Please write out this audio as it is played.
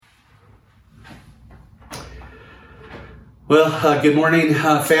Good morning,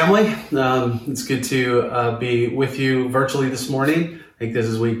 family. It's good to be with you virtually this morning. I think this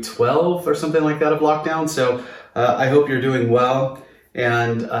is week 12 or something like that of lockdown. So I hope you're doing well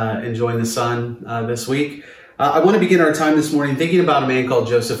and enjoying the sun this week. I want to begin our time this morning thinking about a man called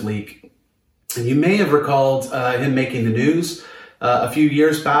Joseph Leake. And you may have recalled him making the news a few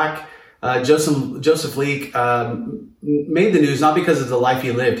years back. Joseph Leake made the news not because of the life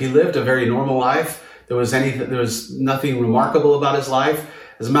he lived. He lived a very normal life. There was nothing remarkable about his life.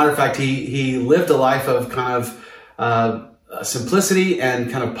 As a matter of fact, he lived a life of kind of simplicity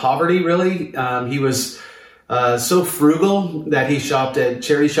and kind of poverty, really. He was so frugal that he shopped at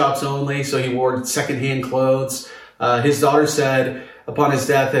charity shops only, so he wore secondhand clothes. His daughter said upon his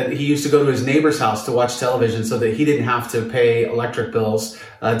death that he used to go to his neighbor's house to watch television so that he didn't have to pay electric bills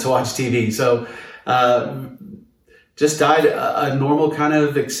to watch TV. So just died a normal kind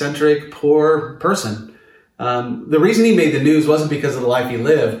of eccentric, poor person. The reason he made the news wasn't because of the life he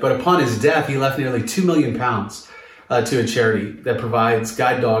lived, but upon his death, he left nearly 2 million pounds to a charity that provides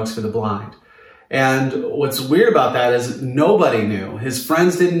guide dogs for the blind. And what's weird about that is nobody knew. His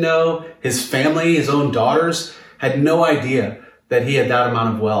friends didn't know. His family, his own daughters, had no idea that he had that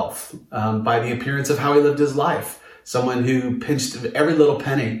amount of wealth by the appearance of how he lived his life. Someone who pinched every little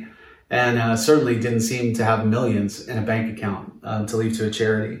penny and certainly didn't seem to have millions in a bank account to leave to a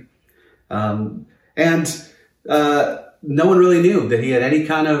charity. And no one really knew that he had any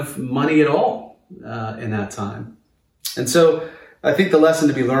kind of money at all in that time. And so I think the lesson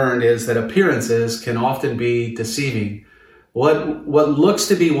to be learned is that appearances can often be deceiving. What looks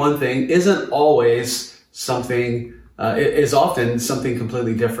to be one thing isn't always something, is often something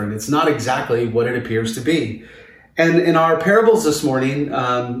completely different. It's not exactly what it appears to be. And in our parables this morning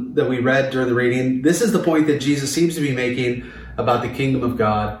that we read during the reading, this is the point that Jesus seems to be making about the kingdom of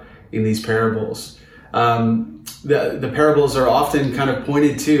God in these parables. The parables are often kind of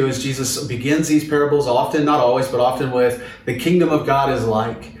pointed to, as Jesus begins these parables, often, not always, but often with the kingdom of God is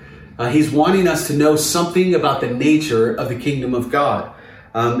like. He's wanting us to know something about the nature of the kingdom of God.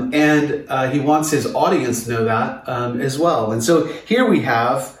 And he wants his audience to know that as well. And so here we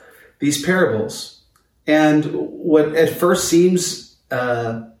have these parables. And what at first seems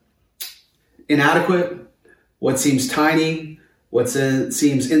inadequate, what seems tiny, what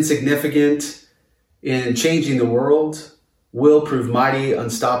seems insignificant in changing the world will prove mighty,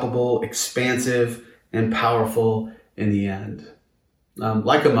 unstoppable, expansive, and powerful in the end.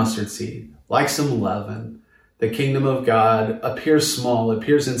 Like a mustard seed, like some leaven, the kingdom of God appears small,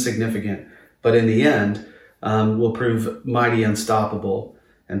 appears insignificant, but in the end will prove mighty, unstoppable,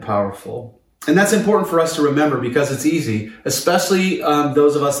 and powerful. And that's important for us to remember because it's easy, especially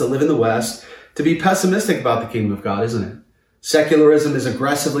those of us that live in the West, to be pessimistic about the kingdom of God, isn't it? Secularism is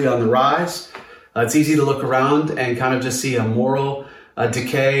aggressively on the rise. It's easy to look around and kind of just see a moral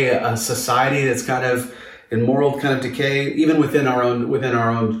decay, a society that's kind of in moral kind of decay. Even within our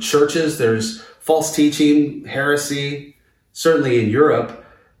own churches, there's false teaching, heresy. Certainly in Europe,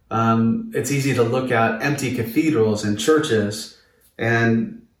 it's easy to look at empty cathedrals and churches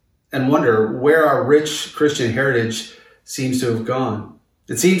and wonder where our rich Christian heritage seems to have gone.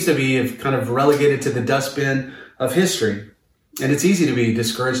 It seems to be kind of relegated to the dustbin of history. And it's easy to be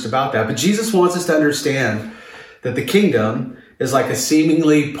discouraged about that. But Jesus wants us to understand that the kingdom is like a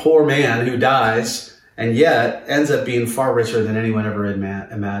seemingly poor man who dies and yet ends up being far richer than anyone ever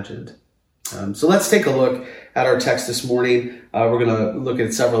imagined. So let's take a look at our text this morning. We're going to look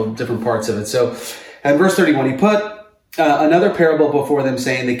at several different parts of it. So in verse 31, he put another parable before them,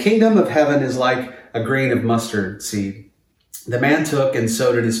 saying, the kingdom of heaven is like a grain of mustard seed. The man took and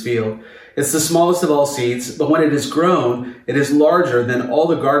sowed in his field. It's the smallest of all seeds, but when it is grown, it is larger than all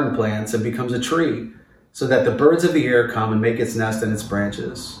the garden plants and becomes a tree, so that the birds of the air come and make its nest in its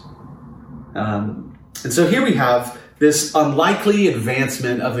branches. And so here we have this unlikely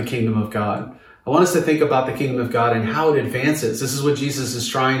advancement of the kingdom of God. I want us to think about the kingdom of God and how it advances. This is what Jesus is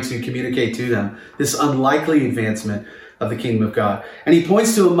trying to communicate to them, this unlikely advancement of the kingdom of God. And he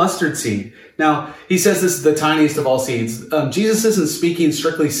points to a mustard seed. Now, he says this is the tiniest of all seeds. Jesus isn't speaking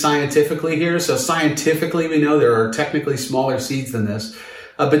strictly scientifically here. So scientifically, we know there are technically smaller seeds than this.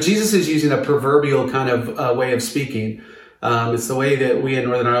 But Jesus is using a proverbial kind of way of speaking. It's the way that we in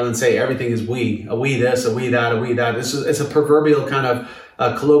Northern Ireland say everything is we. A we this, a we that, a we that. It's a proverbial kind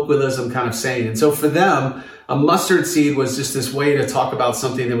of colloquialism kind of saying. And so for them, a mustard seed was just this way to talk about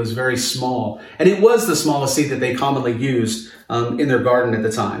something that was very small. And it was the smallest seed that they commonly used in their garden at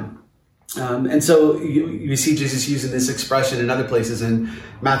the time. And so you see Jesus using this expression in other places in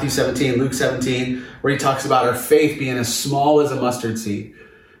Matthew 17, Luke 17, where he talks about our faith being as small as a mustard seed.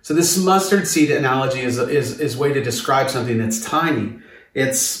 So this mustard seed analogy is a way to describe something that's tiny.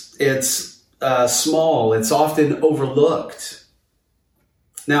 It's small. It's often overlooked.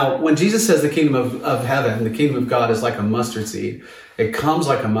 Now, when Jesus says the kingdom of heaven, the kingdom of God is like a mustard seed, it comes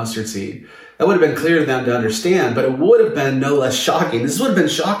like a mustard seed. That would have been clear to them to understand, but it would have been no less shocking. This would have been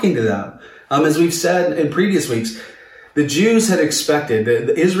shocking to them. As we've said in previous weeks, the Jews had expected,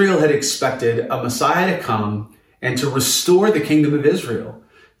 Israel had expected a Messiah to come and to restore the kingdom of Israel,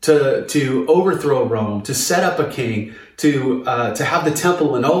 to overthrow Rome, to set up a king, to have the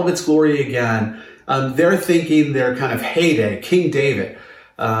temple in all of its glory again. They're thinking their kind of heyday, King David,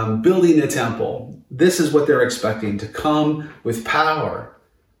 building the temple. This is what they're expecting, to come with power.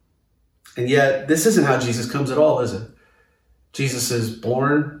 And yet, this isn't how Jesus comes at all, is it? Jesus is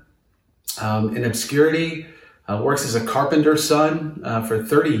born in obscurity, works as a carpenter's son for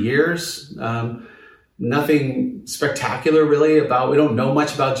 30 years. Nothing spectacular really we don't know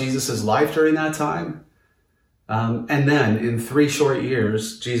much about Jesus' life during that time. And then in 3 short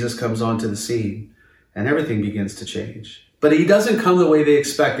years, Jesus comes onto the scene and everything begins to change. But he doesn't come the way they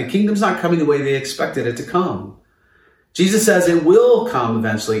expect. The kingdom's not coming the way they expected it to come. Jesus says it will come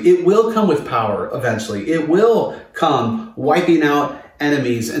eventually. It will come with power eventually. It will come wiping out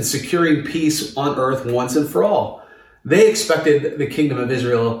enemies and securing peace on earth once and for all. They expected the kingdom of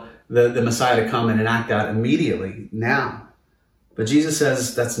Israel, the Messiah, to come and enact that immediately, now. But Jesus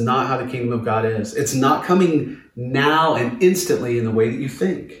says that's not how the kingdom of God is. It's not coming now and instantly in the way that you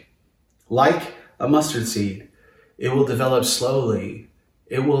think. Like a mustard seed, it will develop slowly.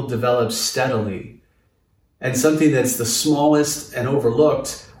 It will develop steadily. And something that's the smallest and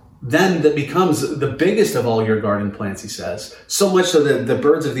overlooked, then that becomes the biggest of all your garden plants, he says. So much so that the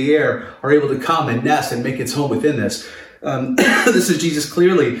birds of the air are able to come and nest and make its home within this. This is Jesus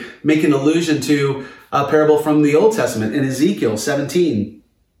clearly making allusion to a parable from the Old Testament in Ezekiel 17.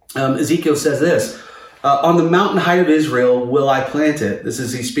 Ezekiel says this, on the mountain height of Israel will I plant it. This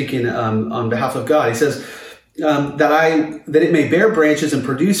is he speaking on behalf of God. He says, that it may bear branches and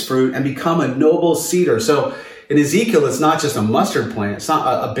produce fruit and become a noble cedar. So in Ezekiel, it's not just a mustard plant. It's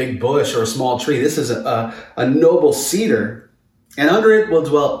not a big bush or a small tree. This is a noble cedar. And under it will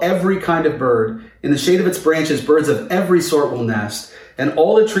dwell every kind of bird. In the shade of its branches, birds of every sort will nest. And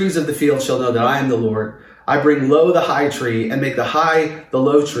all the trees of the field shall know that I am the Lord. I bring low the high tree and make the high the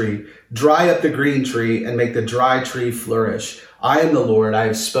low tree. Dry up the green tree and make the dry tree flourish. I am the Lord. I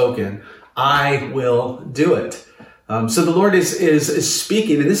have spoken. I will do it. So the Lord is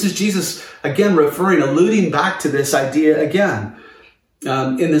speaking, and this is Jesus again alluding back to this idea again.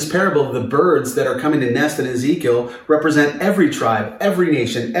 In this parable, the birds that are coming to nest in Ezekiel represent every tribe, every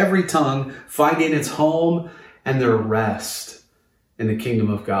nation, every tongue finding its home and their rest in the kingdom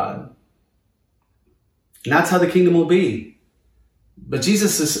of God. And that's how the kingdom will be. But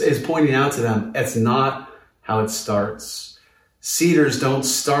Jesus is pointing out to them, it's not how it starts. Cedars don't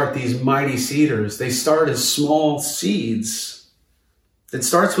start, these mighty cedars. They start as small seeds. It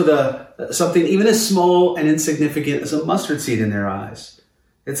starts with something even as small and insignificant as a mustard seed in their eyes.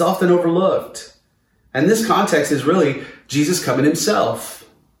 It's often overlooked. And this context is really Jesus coming himself.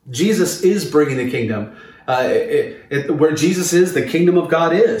 Jesus is bringing the kingdom. Where Jesus is, the kingdom of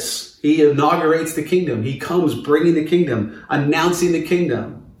God is. He inaugurates the kingdom. He comes bringing the kingdom, announcing the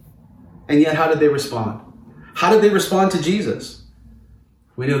kingdom. And yet, how did they respond? How did they respond to Jesus?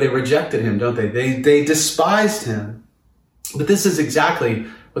 We know they rejected him, don't they? They despised him. But this is exactly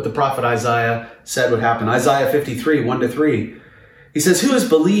what the prophet Isaiah said would happen. Isaiah 53, 1-3. He says, who has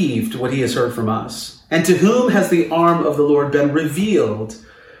believed what he has heard from us? And to whom has the arm of the Lord been revealed?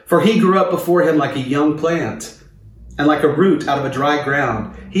 For he grew up before him like a young plant, and like a root out of a dry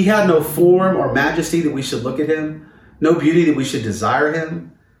ground. He had no form or majesty that we should look at him, no beauty that we should desire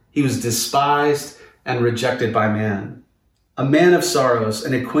him. He was despised and rejected by man, a man of sorrows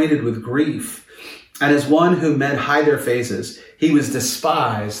and acquainted with grief. And as one whom men hide their faces, he was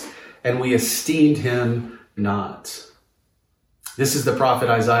despised, and we esteemed him not. This is the prophet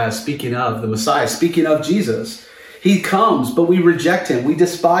Isaiah speaking of the Messiah, speaking of Jesus. He comes, but we reject him. We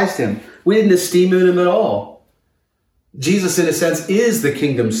despised him. We didn't esteem him at all. Jesus, in a sense, is the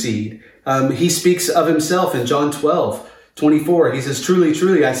kingdom seed. He speaks of himself in John 12:24. He says, truly,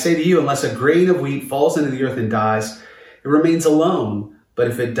 truly, I say to you, unless a grain of wheat falls into the earth and dies, it remains alone. But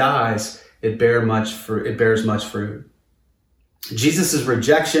if it dies, it bears much fruit. Jesus'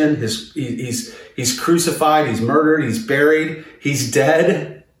 rejection, he's crucified, he's murdered, he's buried, he's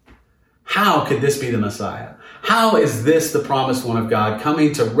dead. How could this be the Messiah? How is this the promised one of God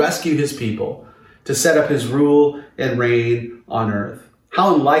coming to rescue his people, to set up his rule and reign on earth?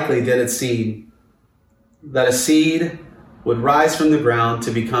 How unlikely did it seem that a seed would rise from the ground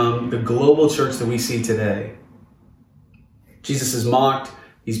to become the global church that we see today. Jesus is mocked,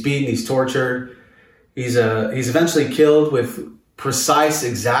 he's beaten, he's tortured, he's eventually killed with precise,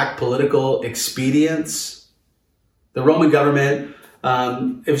 exact political expedience. The Roman government,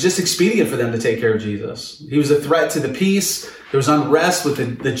 it was just expedient for them to take care of Jesus. He was a threat to the peace. There was unrest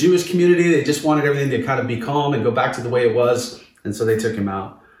with the Jewish community. They just wanted everything to kind of be calm and go back to the way it was, and so they took him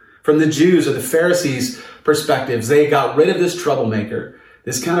out. From the Jews or the Pharisees' perspectives, they got rid of this troublemaker,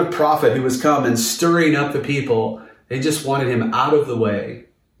 this kind of prophet who was come and stirring up the people. They just wanted him out of the way.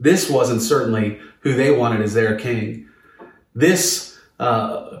 This wasn't certainly who they wanted as their king. This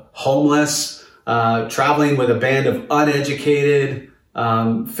homeless, traveling with a band of uneducated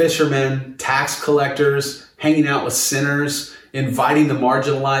fishermen, tax collectors, hanging out with sinners, inviting the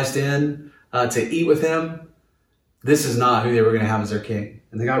marginalized in to eat with him. This is not who they were going to have as their king.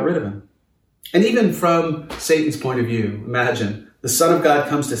 And they got rid of him. And even from Satan's point of view, imagine the Son of God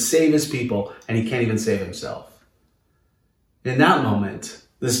comes to save his people and he can't even save himself. In that moment,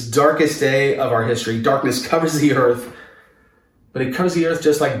 this darkest day of our history, darkness covers the earth, but it covers the earth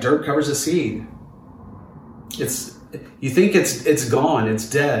just like dirt covers a seed. You think it's gone, it's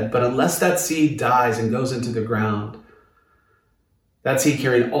dead, but unless that seed dies and goes into the ground, that seed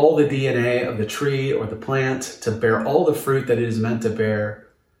carrying all the DNA of the tree or the plant to bear all the fruit that it is meant to bear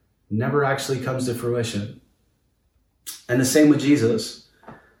never actually comes to fruition. And the same with Jesus.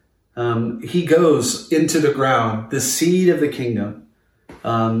 He goes into the ground, the seed of the kingdom,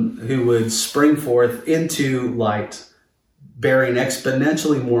 who would spring forth into light, bearing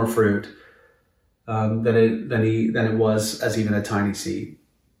exponentially more fruit than it was as even a tiny seed.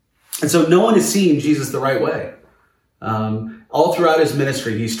 And so no one is seeing Jesus the right way. All throughout his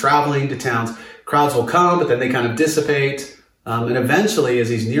ministry, he's traveling to towns. Crowds will come, but then they kind of dissipate. And eventually, as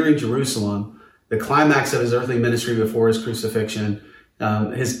he's nearing Jerusalem, the climax of his earthly ministry before his crucifixion,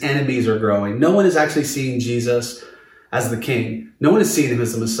 his enemies are growing. No one is actually seeing Jesus as the king. No one is seeing him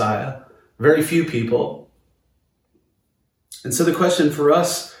as the Messiah. Very few people. And so the question for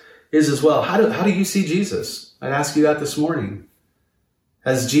us is as well, how do you see Jesus? I'd ask you that this morning.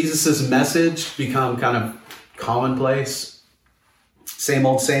 Has Jesus' message become kind of commonplace? Same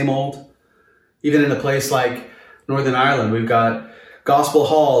old, same old? Even in a place like Northern Ireland, we've got gospel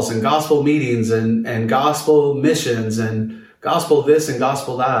halls and gospel meetings and gospel missions and gospel this and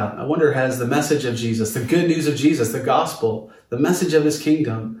gospel that. I wonder, has the message of Jesus, the good news of Jesus, the gospel, the message of his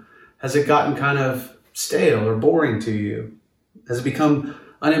kingdom, has it gotten kind of stale or boring to you? Has it become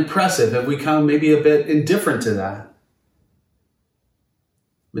unimpressive? Have we become maybe a bit indifferent to that?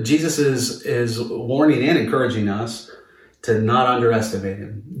 But Jesus is warning and encouraging us to not underestimate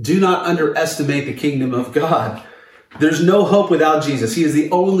him. Do not underestimate the kingdom of God. There's no hope without Jesus. He is the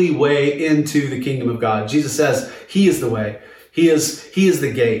only way into the kingdom of God. Jesus says he is the way. He is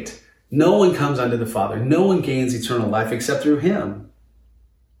the gate. No one comes unto the Father. No one gains eternal life except through him.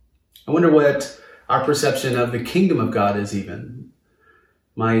 I wonder what our perception of the kingdom of God is even.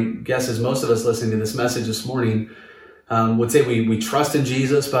 My guess is most of us listening to this message this morning would say we trust in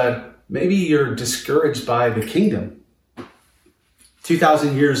Jesus, but maybe you're discouraged by the kingdom.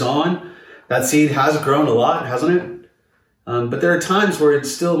 2,000 years on, that seed has grown a lot, hasn't it? But there are times where it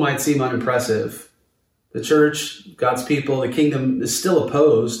still might seem unimpressive. The church, God's people, the kingdom is still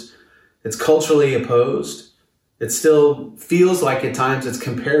opposed. It's culturally opposed. It still feels like at times it's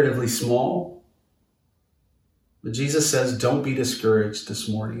comparatively small. But Jesus says, don't be discouraged this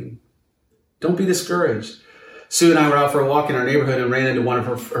morning. Don't be discouraged. Sue and I were out for a walk in our neighborhood and ran into one of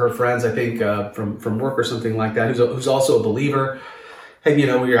her friends, I think from work or something like that, who's also a believer. And, we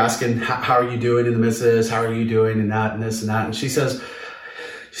were asking, how are you doing in the midst of this? How are you doing in that and this and that? And she's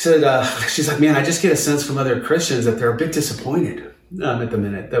like, man, I just get a sense from other Christians that they're a bit disappointed at the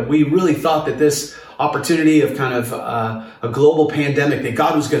minute, that we really thought that this opportunity of kind of a global pandemic, that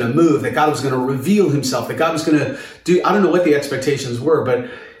God was going to move, that God was going to reveal himself, that God was going to do, I don't know what the expectations were, but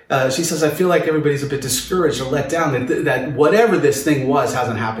she says, I feel like everybody's a bit discouraged or let down, that whatever this thing was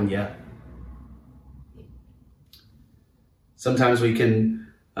hasn't happened yet. Sometimes we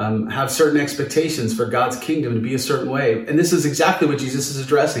can have certain expectations for God's kingdom to be a certain way. And this is exactly what Jesus is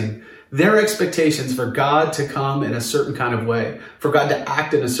addressing. Their expectations for God to come in a certain kind of way, for God to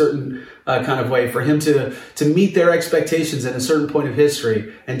act in a certain kind of way, for him to meet their expectations at a certain point of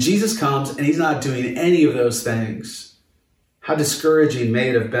history. And Jesus comes and he's not doing any of those things. How discouraging may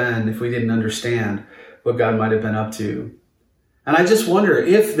it have been if we didn't understand what God might have been up to. And I just wonder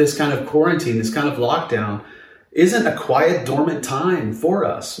if this kind of quarantine, this kind of lockdown, isn't a quiet, dormant time for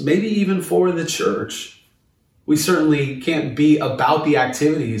us, maybe even for the church. We certainly can't be about the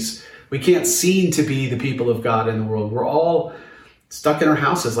activities We can't seem to be the people of God in the world. We're all stuck in our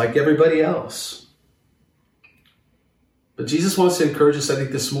houses like everybody else. But Jesus wants to encourage us, I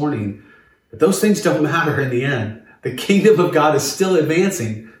think, this morning, that those things don't matter in the end. The kingdom of God is still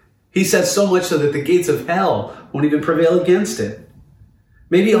advancing. He says so much so that the gates of hell won't even prevail against it.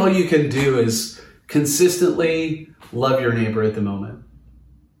 Maybe all you can do is consistently love your neighbor at the moment.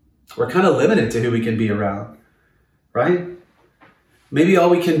 We're kind of limited to who we can be around, right? Maybe all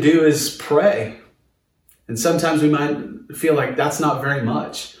we can do is pray. And sometimes we might feel like that's not very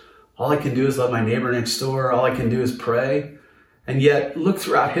much. All I can do is love my neighbor next door. All I can do is pray. And yet, look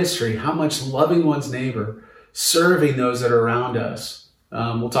throughout history, how much loving one's neighbor, serving those that are around us.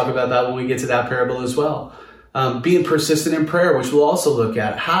 We'll talk about that when we get to that parable as well. Being persistent in prayer, which we'll also look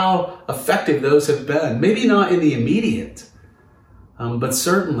at, how effective those have been. Maybe not in the immediate, but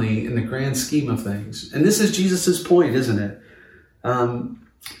certainly in the grand scheme of things. And this is Jesus's point, isn't it?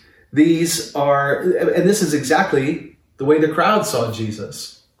 This is exactly the way the crowd saw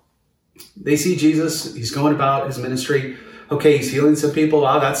Jesus. They see Jesus, he's going about his ministry. Okay, he's healing some people.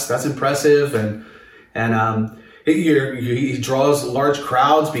 Wow, that's impressive. And he draws large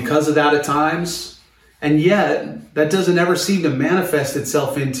crowds because of that at times. And yet, that doesn't ever seem to manifest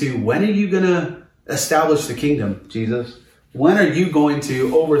itself into, when are you going to establish the kingdom, Jesus? When are you going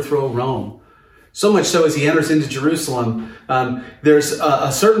to overthrow Rome? So much so as he enters into Jerusalem, there's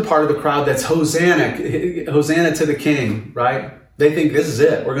a certain part of the crowd that's Hosanna to the King, right? They think this is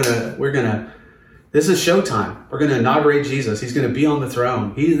it. This is showtime. We're going to inaugurate Jesus. He's going to be on the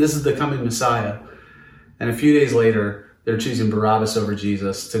throne. This is the coming Messiah. And a few days later, they're choosing Barabbas over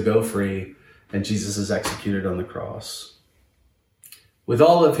Jesus to go free, and Jesus is executed on the cross. With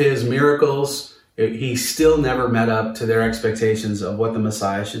all of his miracles, he still never met up to their expectations of what the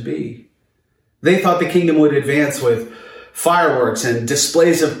Messiah should be. They thought the kingdom would advance with fireworks and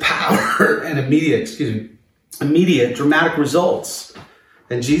displays of power and immediate dramatic results.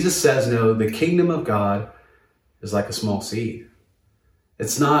 And Jesus says, no, the kingdom of God is like a small seed.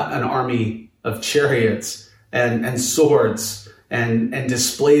 It's not an army of chariots and swords and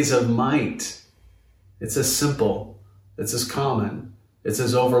displays of might. It's as simple, it's as common, it's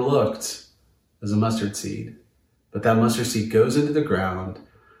as overlooked as a mustard seed. But that mustard seed goes into the ground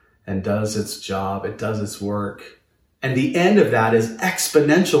and does its job, it does its work. And the end of that is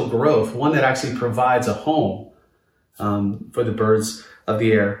exponential growth, one that actually provides a home for the birds of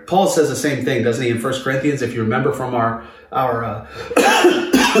the air. Paul says the same thing, doesn't he, in 1 Corinthians? If you remember from our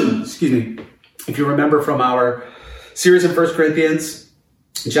if you remember from our series in 1 Corinthians,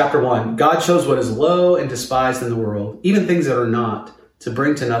 chapter 1, God chose what is low and despised in the world, even things that are not, to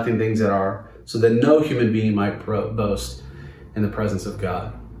bring to nothing things that are, so that no human being might boast in the presence of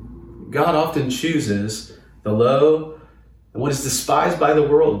God. God often chooses the low and what is despised by the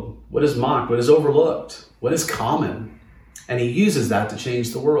world, what is mocked, what is overlooked, what is common. And he uses that to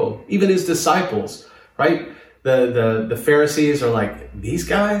change the world. Even his disciples, right? The Pharisees are like, these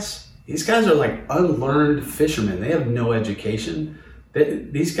guys are like unlearned fishermen. They have no education.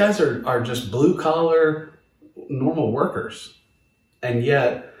 These guys are just blue collar, normal workers. And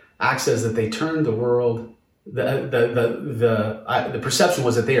yet, Acts says that they turned the world. The perception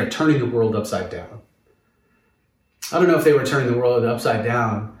was that they are turning the world upside down. I don't know if they were turning the world upside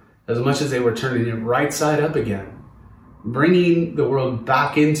down as much as they were turning it right side up again, bringing the world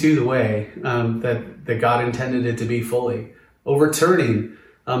back into the way that God intended it to be fully, overturning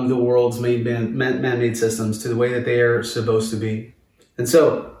the world's man-made systems to the way that they are supposed to be. And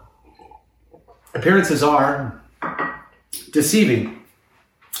so, appearances are deceiving.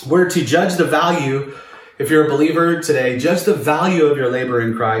 We're to judge the value, if you're a believer today, judge the value of your labor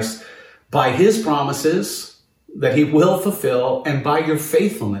in Christ by his promises that he will fulfill and by your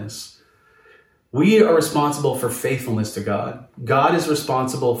faithfulness. We are responsible for faithfulness to God. God is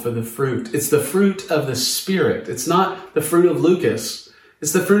responsible for the fruit. It's the fruit of the Spirit. It's not the fruit of Lucas.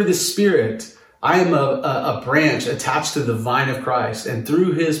 It's the fruit of the Spirit. I am a branch attached to the vine of Christ, and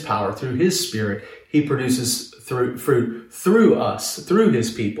through his power, through his Spirit, he produces fruit through us, through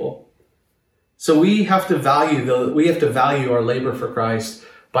his people. So we have to value our labor for Christ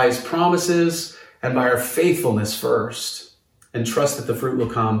by his promises and by our faithfulness first, and trust that the fruit will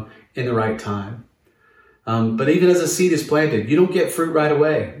come in the right time. But even as a seed is planted, you don't get fruit right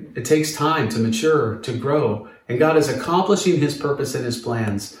away. It takes time to mature, to grow, and God is accomplishing his purpose and his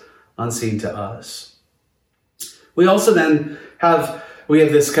plans unseen to us. We also then have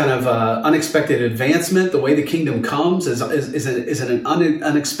this kind of unexpected advancement. The way the kingdom comes is in an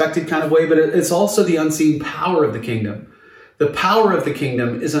unexpected kind of way, but it's also the unseen power of the kingdom. The power of the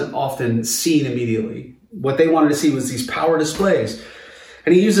kingdom isn't often seen immediately. What they wanted to see was these power displays.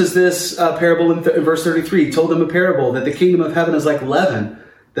 And he uses this parable in verse 33. He told them a parable that the kingdom of heaven is like leaven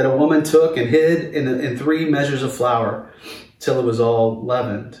that a woman took and hid in 3 measures of flour till it was all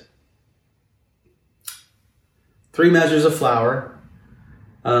leavened. 3 measures of flour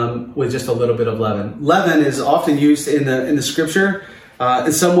with just a little bit of leaven. Leaven is often used in the scripture.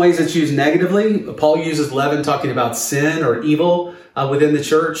 In some ways it's used negatively. Paul uses leaven talking about sin or evil within the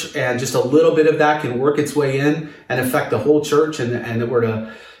church, and just a little bit of that can work its way in and affect the whole church, and that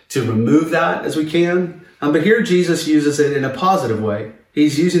we're to remove that as we can. But here Jesus uses it in a positive way.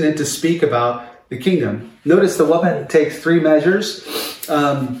 He's using it to speak about the kingdom. Notice the woman takes 3 measures.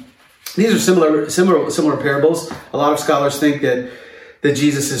 These are similar parables. A lot of scholars think that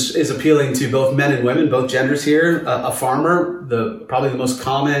Jesus is appealing to both men and women, both genders here. A farmer, probably the most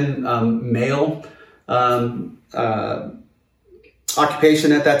common male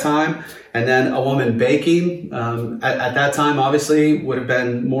occupation at that time, and then a woman baking at that time obviously would have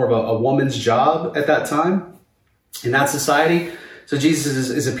been more of a woman's job at that time in that society. So Jesus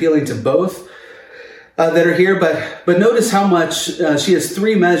is appealing to both that are here, but notice how much she has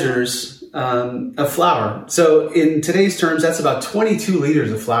 3 measures of flour. So in today's terms, that's about 22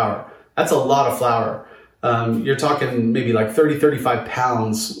 liters of flour. That's a lot of flour. You're talking maybe like 35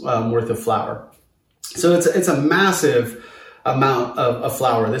 pounds worth of flour. So it's a massive amount of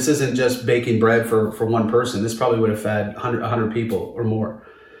flour. This isn't just baking bread for one person. This probably would have fed 100 people or more.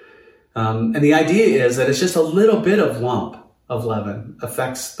 And the idea is that it's just a little bit of lump of leaven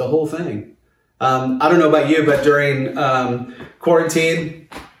affects the whole thing. I don't know about you, but during quarantine,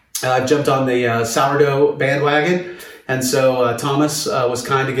 I jumped on the sourdough bandwagon. And so Thomas was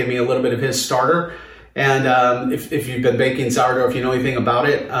kind to give me a little bit of his starter. And if you've been baking sourdough, if you know anything about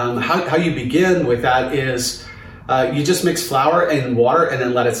it, how you begin with that is you just mix flour and water and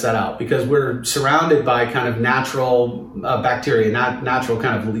then let it set out, because we're surrounded by kind of natural bacteria, natural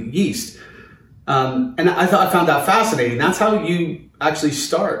kind of yeast. And I found that fascinating. That's how you actually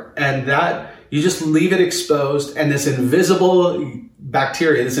start. And that you just leave it exposed, and this invisible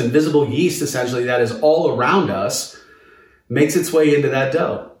bacteria, this invisible yeast essentially that is all around us, makes its way into that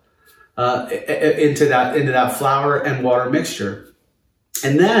dough, into that flour and water mixture.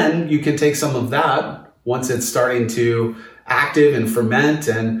 And then you can take some of that once it's starting to active and ferment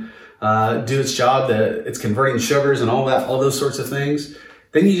and do its job, that it's converting sugars and all those sorts of things.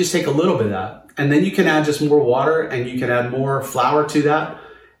 Then you just take a little bit of that, and then you can add just more water, and you can add more flour to that,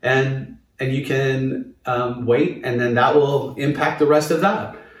 and you can wait, and then that will impact the rest of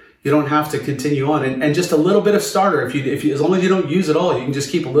that. You don't have to continue on, and just a little bit of starter. If you, as long as you don't use it all, you can just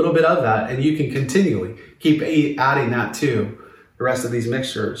keep a little bit of that, and you can continually keep adding that to the rest of these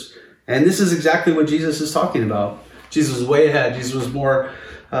mixtures. And this is exactly what Jesus is talking about. Jesus was way ahead. Jesus was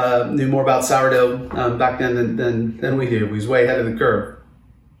knew more about sourdough back then than we do. He was way ahead of the curve.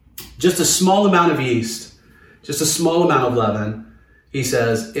 Just a small amount of yeast, just a small amount of leaven, he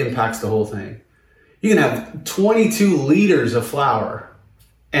says, impacts the whole thing. You can have 22 liters of flour,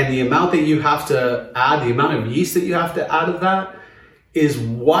 and the amount that you have to add, the amount of yeast that you have to add of that, is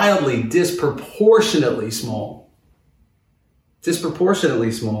wildly, disproportionately small.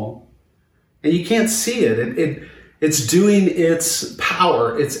 Disproportionately small. And you can't see it. It's doing its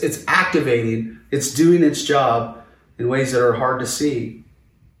power. It's activating. It's doing its job in ways that are hard to see.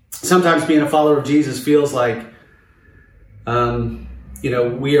 Sometimes being a follower of Jesus feels like,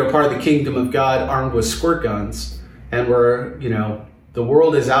 we are part of the kingdom of God armed with squirt guns. And the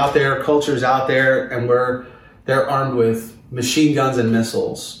world is out there, culture's out there, and they're armed with machine guns and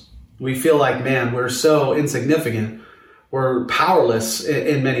missiles. We feel like, man, we're so insignificant. We're powerless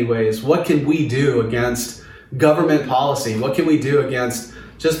in many ways. What can we do against government policy? What can we do against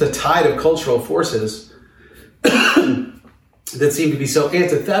just the tide of cultural forces that seem to be so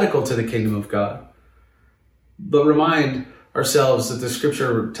antithetical to the kingdom of God? But remind ourselves that the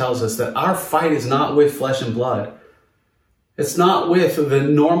scripture tells us that our fight is not with flesh and blood. It's not with the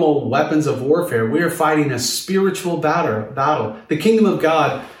normal weapons of warfare. We are fighting a spiritual battle. The kingdom of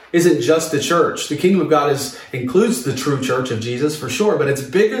God isn't just the church. The kingdom of God includes the true church of Jesus for sure, but it's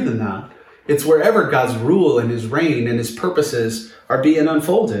bigger than that. It's wherever God's rule and his reign and his purposes are being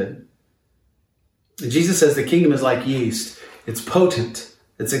unfolded. And Jesus says the kingdom is like yeast. It's potent.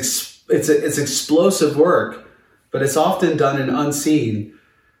 It's explosive work, but it's often done in unseen,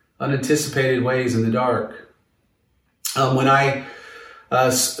 unanticipated ways in the dark. When I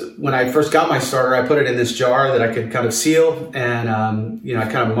first got my starter, I put it in this jar that I could kind of seal, and I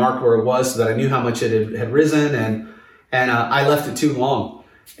kind of marked where it was so that I knew how much it had risen, and I left it too long.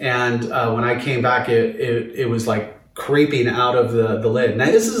 And when I came back, it was like creeping out of the lid. Now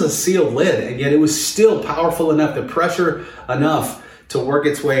this is a sealed lid, and yet it was still powerful enough, the pressure enough to work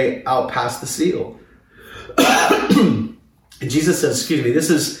its way out past the seal. And Jesus says, this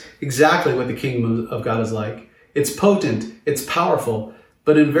is exactly what the kingdom of God is like. It's potent, it's powerful,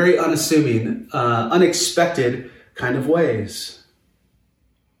 but in very unassuming, unexpected kind of ways.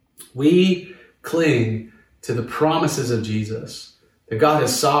 We cling to the promises of Jesus, that God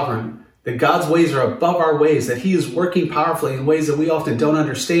is sovereign, that God's ways are above our ways, that he is working powerfully in ways that we often don't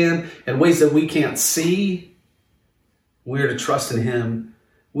understand and ways that we can't see. We are to trust in him.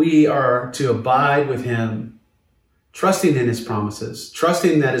 We are to abide with him, trusting in his promises,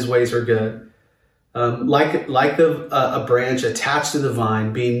 trusting that his ways are good. Like a branch attached to the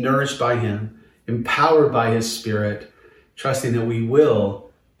vine, being nourished by him, empowered by his spirit, trusting that we will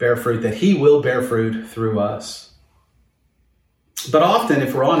bear fruit, that he will bear fruit through us. But often,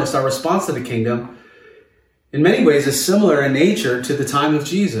 if we're honest, our response to the kingdom in many ways is similar in nature to the time of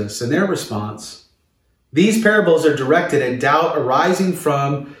Jesus and their response. These parables are directed at doubt arising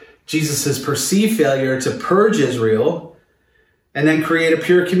from Jesus' perceived failure to purge Israel and then create a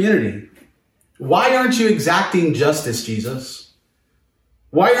pure community. Why aren't you exacting justice, Jesus?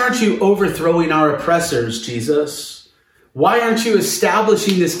 Why aren't you overthrowing our oppressors, Jesus? Why aren't you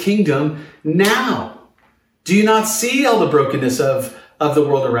establishing this kingdom now? Do you not see all the brokenness of the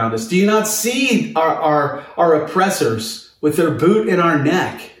world around us? Do you not see our oppressors with their boot in our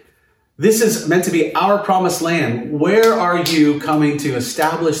neck? This is meant to be our promised land. Where are you coming to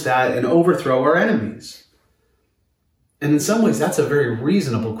establish that and overthrow our enemies? And in some ways, that's a very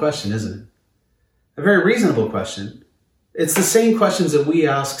reasonable question, isn't it? A very reasonable question. It's the same questions that we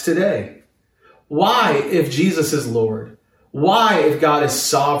ask today. Why, if Jesus is Lord? Why, if God is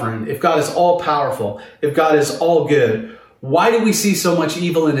sovereign, if God is all powerful, if God is all good, why do we see so much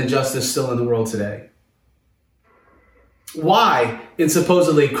evil and injustice still in the world today? Why, in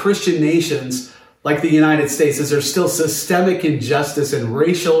supposedly Christian nations like the United States, is there still systemic injustice and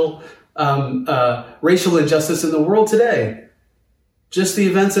racial injustice in the world today? Just the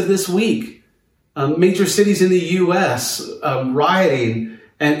events of this week. Major cities in the U.S. Rioting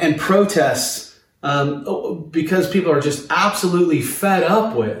and protests because people are just absolutely fed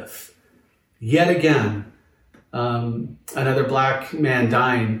up with, yet again, another black man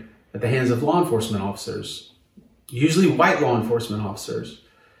dying at the hands of law enforcement officers, usually white law enforcement officers.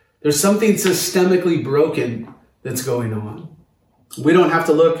 There's something systemically broken that's going on. We don't have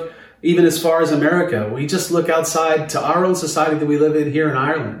to look even as far as America. We just look outside to our own society that we live in here in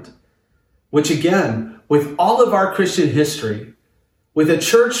Ireland, which again, with all of our Christian history, with a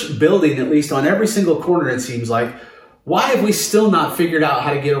church building, at least on every single corner, it seems like, why have we still not figured out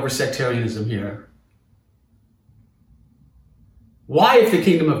how to get over sectarianism here? Why, if the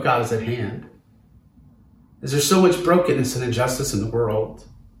kingdom of God is at hand, is there so much brokenness and injustice in the world?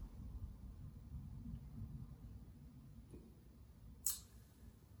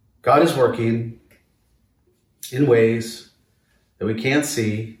 God is working in ways that we can't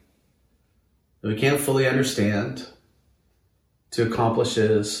see, that we can't fully understand, to accomplish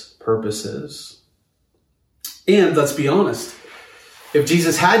his purposes. And let's be honest, if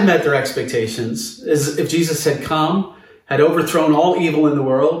Jesus had met their expectations, if Jesus had come, had overthrown all evil in the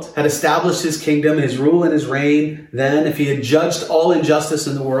world, had established his kingdom, his rule and his reign, then if he had judged all injustice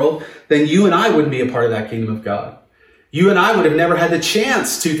in the world, then you and I wouldn't be a part of that kingdom of God. You and I would have never had the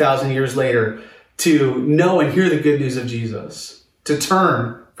chance 2,000 years later to know and hear the good news of Jesus, to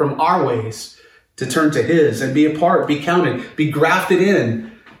turn from our ways, to turn to his and be a part, be counted, be grafted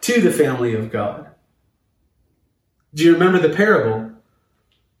in to the family of God. Do you remember the parable?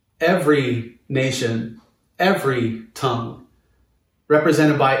 Every nation, every tongue,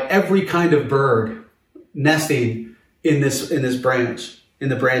 represented by every kind of bird nesting in this branch, in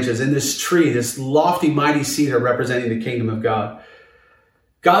the branches, in this tree, this lofty, mighty cedar representing the kingdom of God.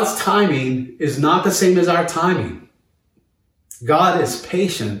 God's timing is not the same as our timing. God is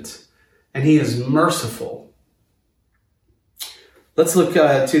patient and he is merciful. Let's look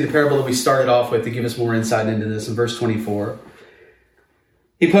to the parable that we started off with to give us more insight into this in verse 24.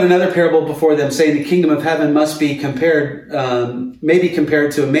 He put another parable before them, saying, the kingdom of heaven must be may be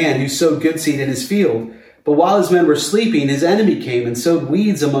compared to a man who sowed good seed in his field. But while his men were sleeping, his enemy came and sowed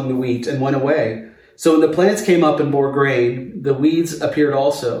weeds among the wheat and went away. So when the plants came up and bore grain, the weeds appeared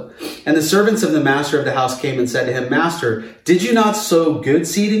also. And the servants of the master of the house came and said to him, Master, did you not sow good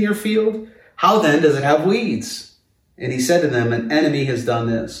seed in your field? How then does it have weeds? And he said to them, an enemy has done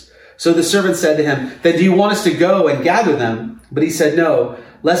this. So the servant said to him, then do you want us to go and gather them? But he said, no,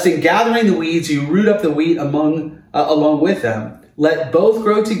 lest in gathering the weeds you root up the wheat along with them. Let both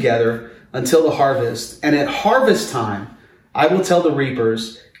grow together until the harvest. And at harvest time, I will tell the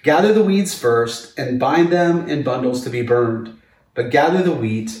reapers, gather the weeds first and bind them in bundles to be burned, but gather the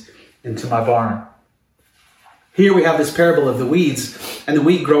wheat into my barn. Here we have this parable of the weeds and the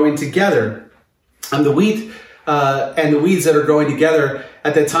wheat growing together. And the wheat and the weeds that are growing together,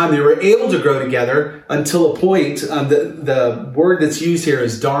 at that time, they were able to grow together until a point. The word that's used here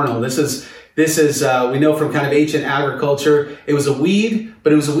is darnel. This is we know from kind of ancient agriculture, it was a weed,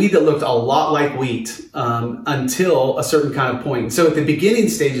 but it was a weed that looked a lot like wheat until a certain kind of point. So at the beginning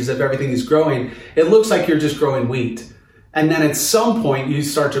stages of everything is growing, it looks like you're just growing wheat. And then at some point, you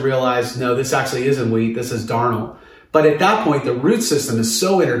start to realize, no, this actually isn't wheat, this is darnel. But at that point, the root system is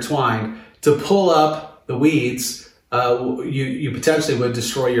so intertwined, to pull up the weeds, you potentially would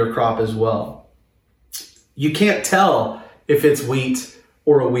destroy your crop as well. You can't tell if it's wheat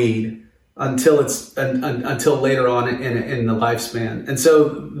or a weed until later on in the lifespan. And so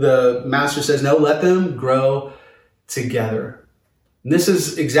the master says, no, let them grow together. And this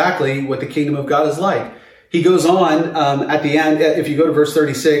is exactly what the kingdom of God is like. He goes on at the end, if you go to verse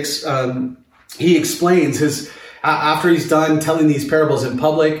 36, he explains after he's done telling these parables in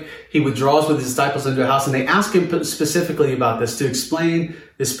public, he withdraws with his disciples into a house, and they ask him specifically about this, to explain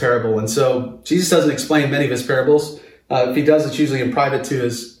this parable. And so Jesus doesn't explain many of his parables. If he does, it's usually in private to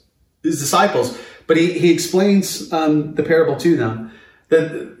his disciples. But he explains the parable to them,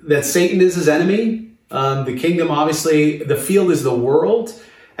 that Satan is his enemy. The kingdom, obviously, the field is the world,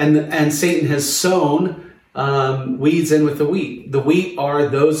 and Satan has sown weeds in with the wheat. The wheat are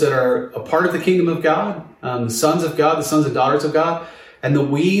those that are a part of the kingdom of God, the sons of God, the sons and daughters of God, and the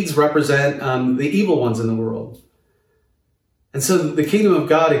weeds represent the evil ones in the world. And so the kingdom of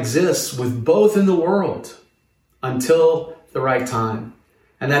God exists with both in the world until the right time.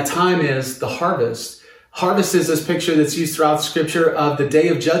 And that time is the harvest. Harvest is this picture that's used throughout Scripture of the day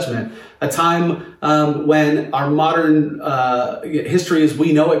of judgment, a time when our modern history as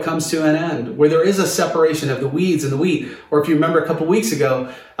we know it comes to an end, where there is a separation of the weeds and the wheat. Or if you remember a couple weeks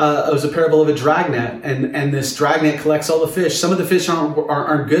ago, it was a parable of a dragnet, and this dragnet collects all the fish. Some of the fish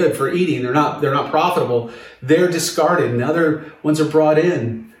aren't good for eating; they're not profitable. They're discarded, and other ones are brought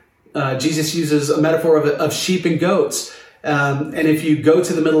in. Jesus uses a metaphor of sheep and goats. And if you go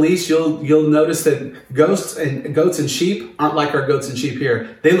to the Middle East, you'll notice that goats and sheep aren't like our goats and sheep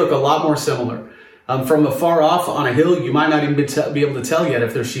here. They look a lot more similar. From afar off on a hill, you might not even be able to tell yet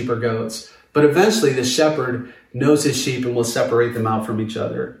if they're sheep or goats. But eventually the shepherd knows his sheep and will separate them out from each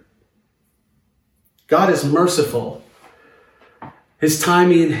other. God is merciful. His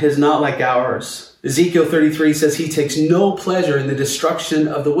timing is not like ours. Ezekiel 33 says he takes no pleasure in the destruction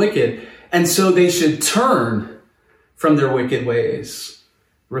of the wicked. And so they should turn from their wicked ways,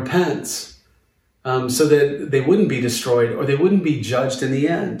 repent, so that they wouldn't be destroyed or they wouldn't be judged in the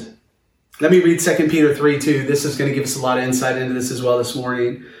end. Let me read 2 Peter 3:2. This is going to give us a lot of insight into this as well this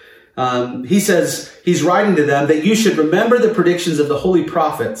morning. He says, he's writing to them that you should remember the predictions of the holy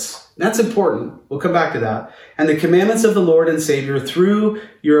prophets. That's important. We'll come back to that. And the commandments of the Lord and Savior through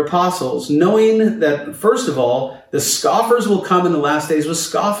your apostles, knowing that, first of all, the scoffers will come in the last days with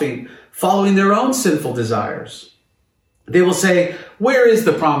scoffing, following their own sinful desires. They will say, where is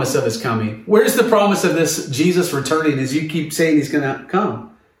the promise of his coming? Where's the promise of this Jesus returning as you keep saying he's going to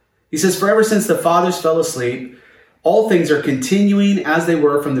come? He says, for ever since the fathers fell asleep, all things are continuing as they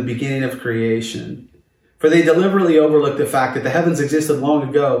were from the beginning of creation. For they deliberately overlooked the fact that the heavens existed long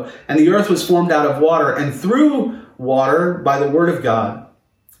ago, and the earth was formed out of water and through water by the word of God.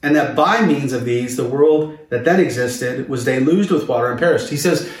 And that by means of these, the world that then existed was deluged with water and perished. He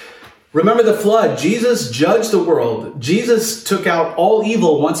says, remember the flood. Jesus judged the world. Jesus took out all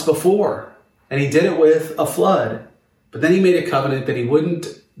evil once before, and he did it with a flood. But then he made a covenant that he wouldn't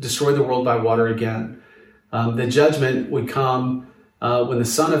destroy the world by water again. The judgment would come when the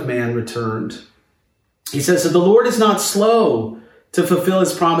Son of Man returned. He says, so the Lord is not slow to fulfill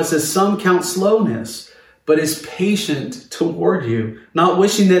his promises. Some count slowness, but is patient toward you, not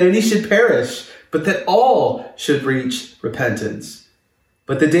wishing that any should perish, but that all should reach repentance.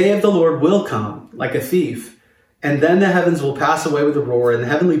 But the day of the Lord will come like a thief, and then the heavens will pass away with a roar, and the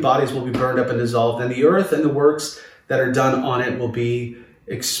heavenly bodies will be burned up and dissolved, and the earth and the works that are done on it will be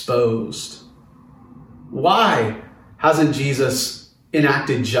exposed. Why hasn't Jesus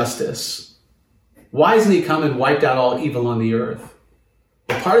enacted justice? Why hasn't he come and wiped out all evil on the earth?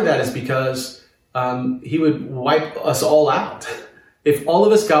 Well, part of that is because he would wipe us all out. If all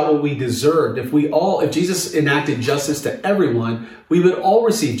of us got what we deserved, if Jesus enacted justice to everyone, we would all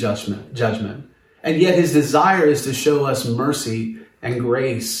receive judgment. And yet his desire is to show us mercy and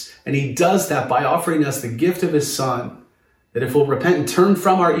grace. And he does that by offering us the gift of his Son, that if we'll repent and turn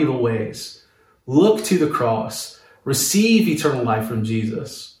from our evil ways, look to the cross, receive eternal life from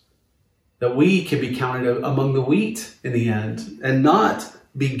Jesus, that we can be counted among the wheat in the end and not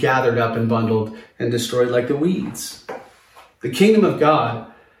be gathered up and bundled and destroyed like the weeds. The kingdom of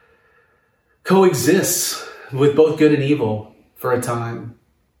God coexists with both good and evil for a time.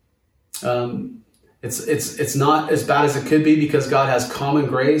 It's not as bad as it could be because God has common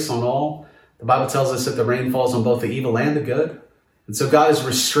grace on all. The Bible tells us that the rain falls on both the evil and the good. And so God is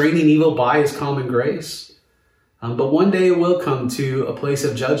restraining evil by his common grace. But one day it will come to a place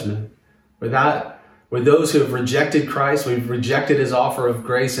of judgment where those who have rejected Christ, we've rejected his offer of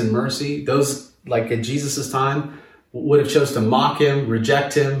grace and mercy, those like at Jesus' time would have chose to mock him,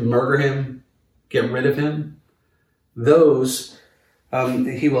 reject him, murder him, get rid of him. Those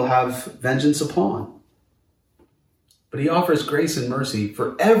he will have vengeance upon. But he offers grace and mercy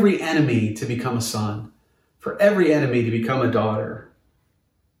for every enemy to become a son, for every enemy to become a daughter.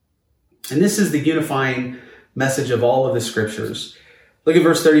 And this is the unifying message of all of the scriptures. Look at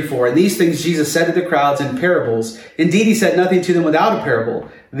verse 34. And these things Jesus said to the crowds in parables. Indeed, he said nothing to them without a parable.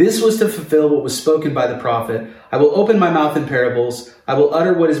 This was to fulfill what was spoken by the prophet. I will open my mouth in parables. I will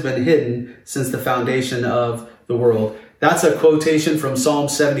utter what has been hidden since the foundation of the world. That's a quotation from Psalm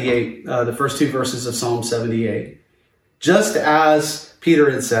 78, the first two verses of Psalm 78. Just as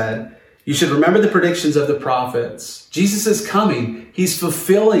Peter had said, you should remember the predictions of the prophets. Jesus is coming. He's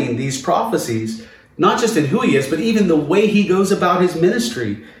fulfilling these prophecies, not just in who he is, but even the way he goes about his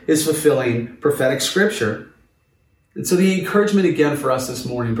ministry is fulfilling prophetic scripture. And so the encouragement again for us this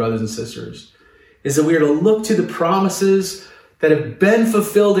morning, brothers and sisters, is that we are to look to the promises that have been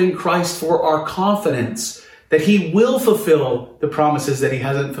fulfilled in Christ for our confidence that he will fulfill the promises that he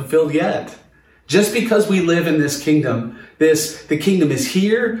hasn't fulfilled yet. Just because we live in this kingdom, the kingdom is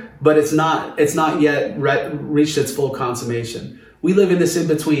here, but it's not yet reached its full consummation. We live in this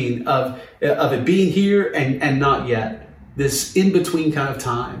in-between of it being here and not yet. This in-between kind of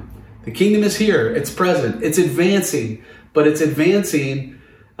time. The kingdom is here. It's present. It's advancing, but it's advancing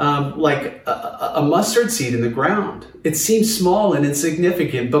like a mustard seed in the ground. It seems small and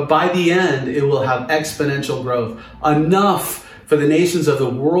insignificant, but by the end, it will have exponential growth. Enough for the nations of the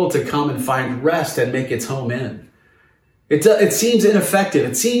world to come and find rest and make its home in. It seems ineffective.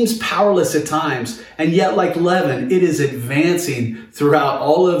 It seems powerless at times. And yet, like leaven, it is advancing throughout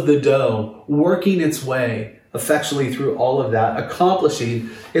all of the dough, working its way effectually through all of that, accomplishing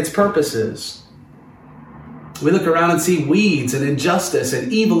its purposes. We look around and see weeds and injustice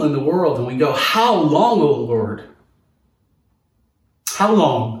and evil in the world, and we go, how long, O Lord? How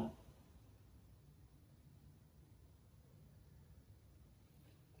long?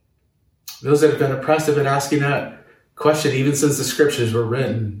 Those that have been oppressed have been asking that question even since the scriptures were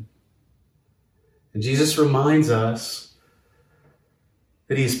written. And Jesus reminds us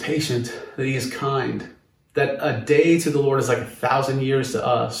that he is patient, that he is kind, that a day to the Lord is like 1,000 years to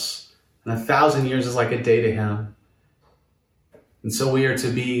us, and 1,000 years is like a day to him. And so we are to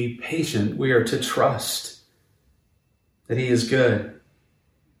be patient. We are to trust that he is good.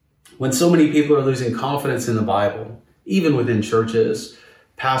 When so many people are losing confidence in the Bible, even within churches,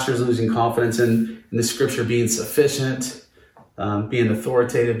 pastors losing confidence in the scripture being sufficient, being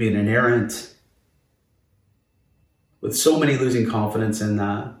authoritative, being inerrant, with so many losing confidence in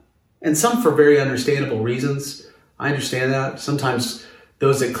that. And some for very understandable reasons. I understand that. Sometimes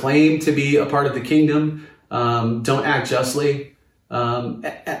those that claim to be a part of the kingdom don't act justly. And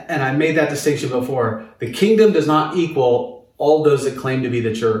I made that distinction before. The kingdom does not equal all those that claim to be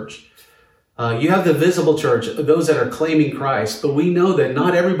the church. You have the visible church, those that are claiming Christ, but we know that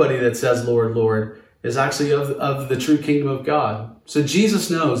not everybody that says, Lord, Lord, is actually of the true kingdom of God. So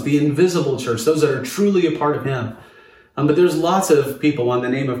Jesus knows the invisible church, those that are truly a part of him. But there's lots of people on the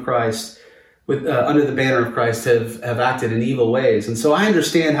name of Christ, under the banner of Christ, have acted in evil ways. And so I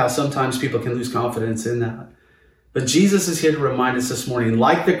understand how sometimes people can lose confidence in that. But Jesus is here to remind us this morning,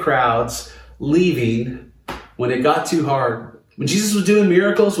 like the crowds leaving when it got too hard. When Jesus was doing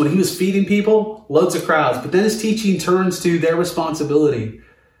miracles, when he was feeding people, loads of crowds. But then his teaching turns to their responsibility.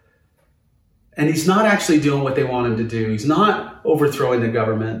 And he's not actually doing what they want him to do. He's not overthrowing the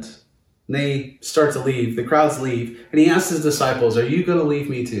government. And they start to leave. The crowds leave. And he asks his disciples, are you going to leave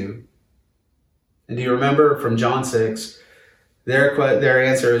me too? And do you remember from John 6, their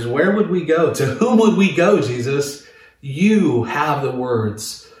answer is, where would we go? To whom would we go, Jesus? You have the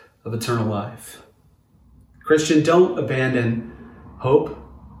words of eternal life. Christian, don't abandon hope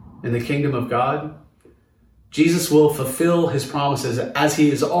in the kingdom of God. Jesus will fulfill his promises as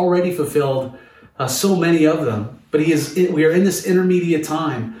he has already fulfilled so many of them. But we are in this intermediate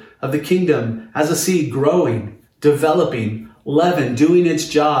time of the kingdom as a seed growing, developing, leaven, doing its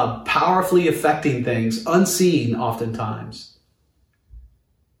job, powerfully affecting things, unseen oftentimes.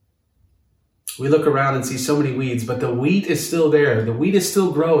 We look around and see so many weeds, but the wheat is still there. The wheat is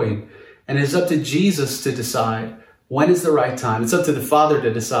still growing, and it's up to Jesus to decide when is the right time. It's up to the Father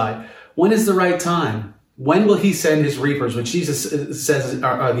to decide when is the right time. When will he send his reapers, which Jesus says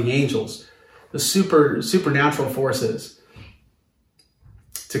are the angels, the supernatural forces,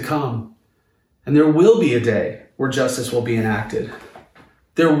 to come. And there will be a day where justice will be enacted.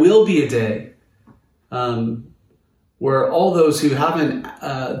 There will be a day where all those who haven't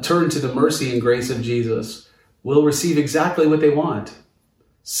turned to the mercy and grace of Jesus will receive exactly what they want: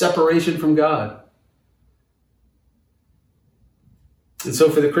 separation from God. And so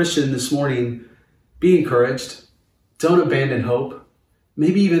for the Christian this morning, be encouraged. Don't abandon hope.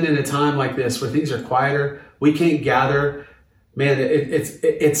 Maybe even in a time like this where things are quieter, we can't gather. Man,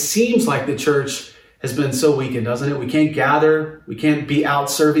 it seems like the church has been so weakened, doesn't it? We can't gather. We can't be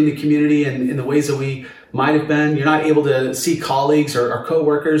out serving the community in the ways that we might have been. You're not able to see colleagues or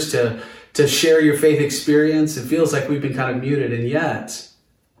co-workers to share your faith experience. It feels like we've been kind of muted, and yet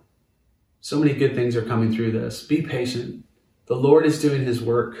so many good things are coming through this. Be patient. The Lord is doing his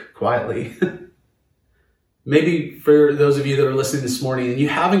work quietly. Maybe for those of you that are listening this morning and you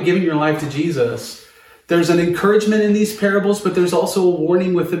haven't given your life to Jesus, there's an encouragement in these parables, but there's also a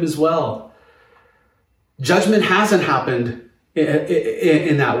warning with them as well. Judgment hasn't happened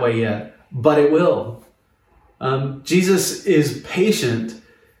in that way yet, but it will. Jesus is patient,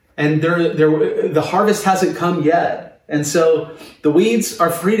 and the harvest hasn't come yet. And so the weeds are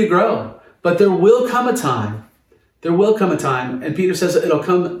free to grow, but there will come a time. There will come a time, and Peter says it'll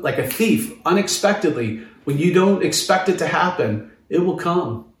come like a thief, unexpectedly. When you don't expect it to happen, it will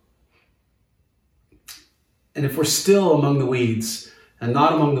come. And if we're still among the weeds and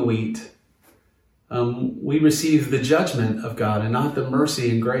not among the wheat, we receive the judgment of God and not the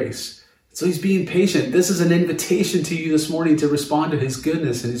mercy and grace. So he's being patient. This is an invitation to you this morning to respond to his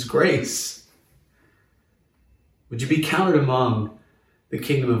goodness and his grace. Would you be counted among the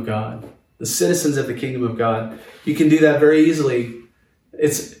kingdom of God, the citizens of the kingdom of God? You can do that very easily.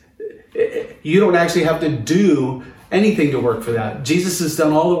 You don't actually have to do anything to work for that. Jesus has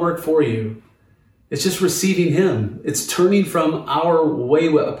done all the work for you. It's just receiving him. It's turning from our way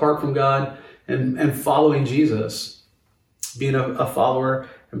apart from God and following Jesus, being a follower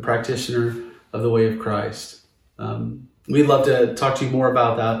and practitioner of the way of Christ. We'd love to talk to you more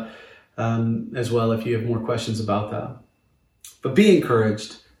about that as well if you have more questions about that. But be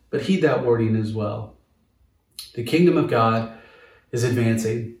encouraged, but heed that wording as well. The kingdom of God is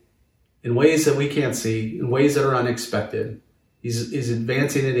advancing in ways that we can't see, in ways that are unexpected. He's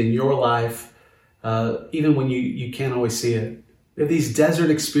advancing it in your life, even when you can't always see it. We have these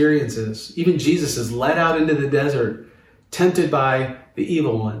desert experiences. Even Jesus is led out into the desert, tempted by the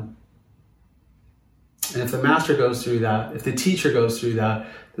evil one. And if the master goes through that, if the teacher goes through that,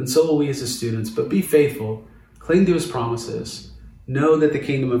 then so will we as his students. But be faithful, cling to his promises. Know that the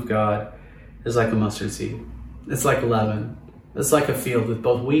kingdom of God is like a mustard seed. It's like leaven. It's like a field with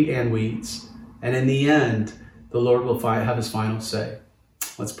both wheat and weeds. And in the end, the Lord will have his final say.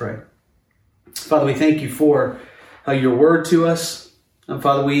 Let's pray. Father, we thank you for your word to us. And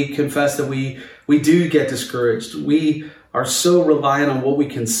Father, we confess that we do get discouraged. We are so reliant on what we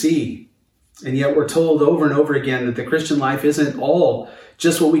can see. And yet we're told over and over again that the Christian life isn't all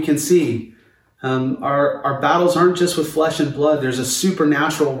just what we can see. Our battles aren't just with flesh and blood. There's a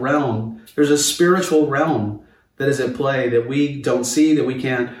supernatural realm. There's a spiritual realm that is at play that we don't see, that we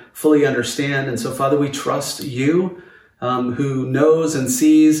can't fully understand. And so, Father, we trust you, who knows and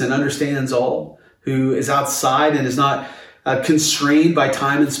sees and understands all, who is outside and is not constrained by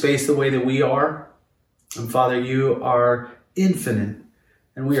time and space the way that we are. And Father, you are infinite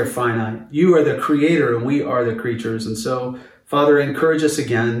and we are finite. You are the creator and we are the creatures. And so, Father, encourage us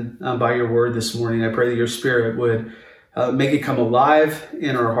again by your word this morning. I pray that your Spirit would make it come alive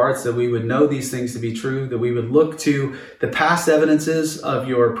in our hearts, that we would know these things to be true, that we would look to the past evidences of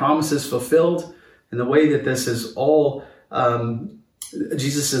your promises fulfilled, and the way that this is all,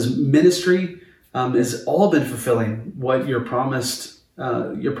 Jesus' ministry has all been fulfilling what your promises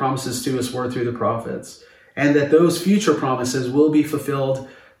to us were through the prophets, and that those future promises will be fulfilled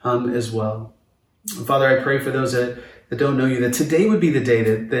as well. And Father, I pray for those that don't know you, that today would be the day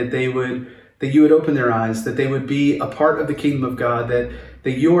that you would open their eyes, that they would be a part of the kingdom of God, that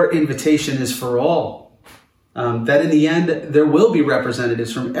your invitation is for all. That in the end, there will be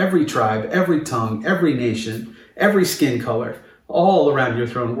representatives from every tribe, every tongue, every nation, every skin color, all around your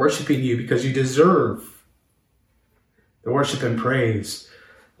throne, worshiping you because you deserve the worship and praise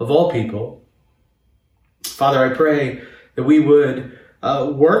of all people. Father, I pray that we would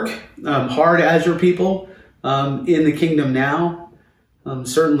work hard as your people in the kingdom now.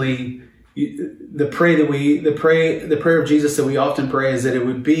 Certainly the prayer of Jesus that we often pray is that it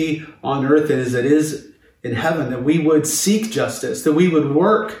would be on earth as it is in heaven, that we would seek justice, that we would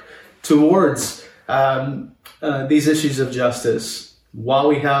work towards these issues of justice while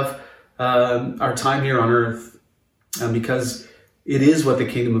we have our time here on earth, because it is what the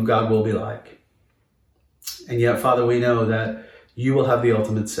kingdom of God will be like. And yet, Father, we know that you will have the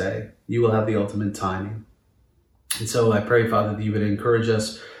ultimate say. You will have the ultimate timing. And so I pray, Father, that you would encourage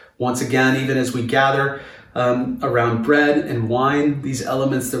us once again, even as we gather around bread and wine, these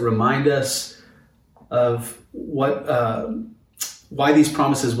elements that remind us of why these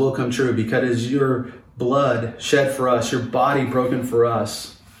promises will come true, because your blood shed for us, your body broken for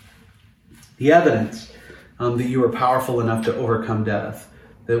us, the evidence that you are powerful enough to overcome death,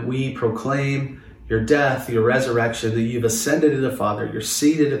 that we proclaim your death, your resurrection, that you've ascended to the Father, you're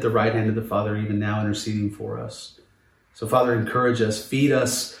seated at the right hand of the Father, even now interceding for us. So, Father, encourage us, feed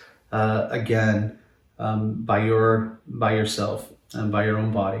us again by yourself and by your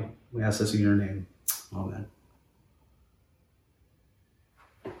own body. We ask this in your name. Amen.